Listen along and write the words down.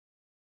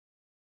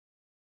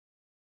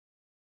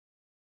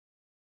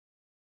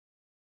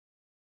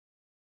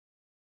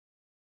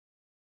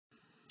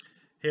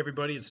Hey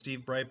everybody, it's Steve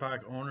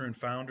Breitbach, owner and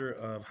founder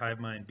of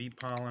HiveMind Bee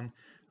Pollen.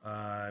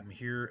 I'm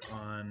here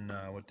on,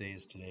 what day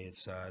is today?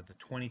 It's the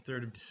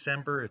 23rd of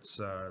December. It's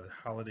the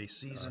holiday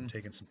season. I'm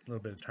taking a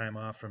little bit of time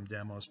off from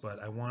demos,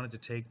 but I wanted to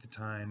take the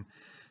time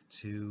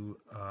to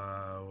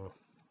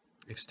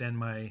extend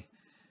my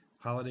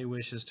holiday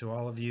wishes to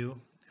all of you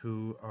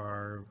who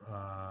are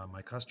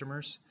my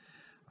customers.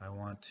 I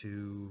want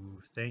to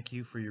thank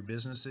you for your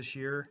business this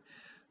year.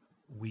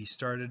 We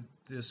started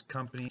this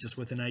company just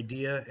with an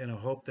idea and a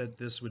hope that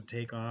this would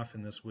take off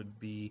and this would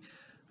be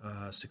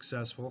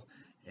successful.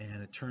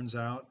 And it turns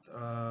out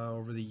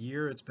over the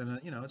year it's been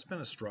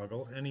a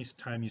struggle. Any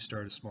time you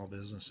start a small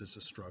business, it's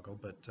a struggle.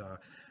 But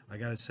I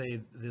got to say,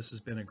 this has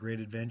been a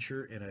great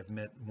adventure, and I've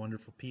met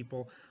wonderful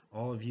people.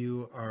 All of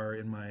you are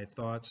in my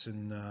thoughts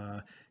and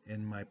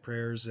in my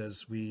prayers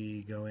as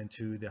we go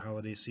into the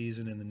holiday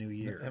season and the new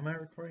year. Am I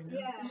recording now?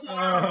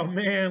 Yeah. Oh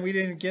man, we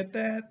didn't get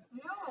that.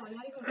 No,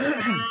 not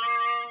even.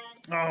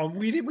 Oh,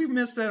 we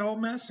missed that whole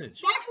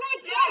message. That's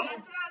my dad.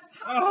 That's what I was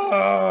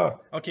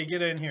talking. Oh, okay,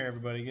 get in here,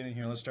 everybody. Get in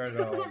here. Let's start it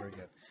all over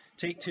again.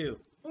 Take two.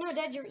 No,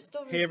 Dad, you're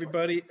still recording. Hey,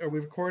 everybody. Are we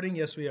recording?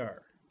 Yes, we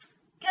are.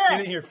 Good. Get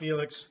in here,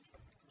 Felix.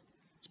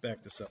 Let's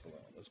back this up a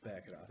little. Let's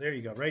back it off. There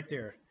you go, right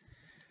there.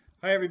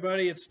 Hi,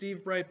 everybody. It's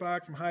Steve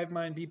Breitbach from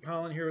HiveMind Bee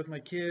Pollen here with my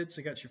kids.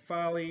 I got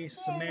Shafali,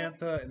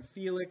 Samantha, and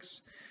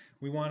Felix.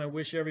 We want to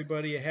wish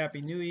everybody a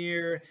Happy New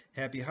Year,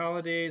 Happy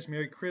Holidays,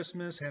 Merry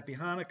Christmas, Happy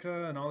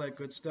Hanukkah, and all that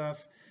good stuff.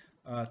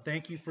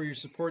 Thank you for your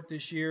support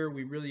this year.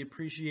 We really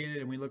appreciate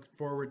it, and we look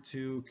forward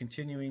to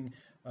continuing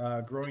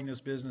growing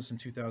this business in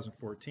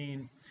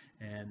 2014.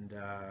 And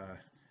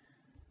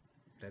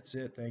that's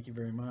it. Thank you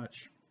very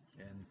much,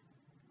 and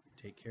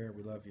take care.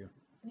 We love you.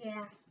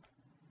 Yeah.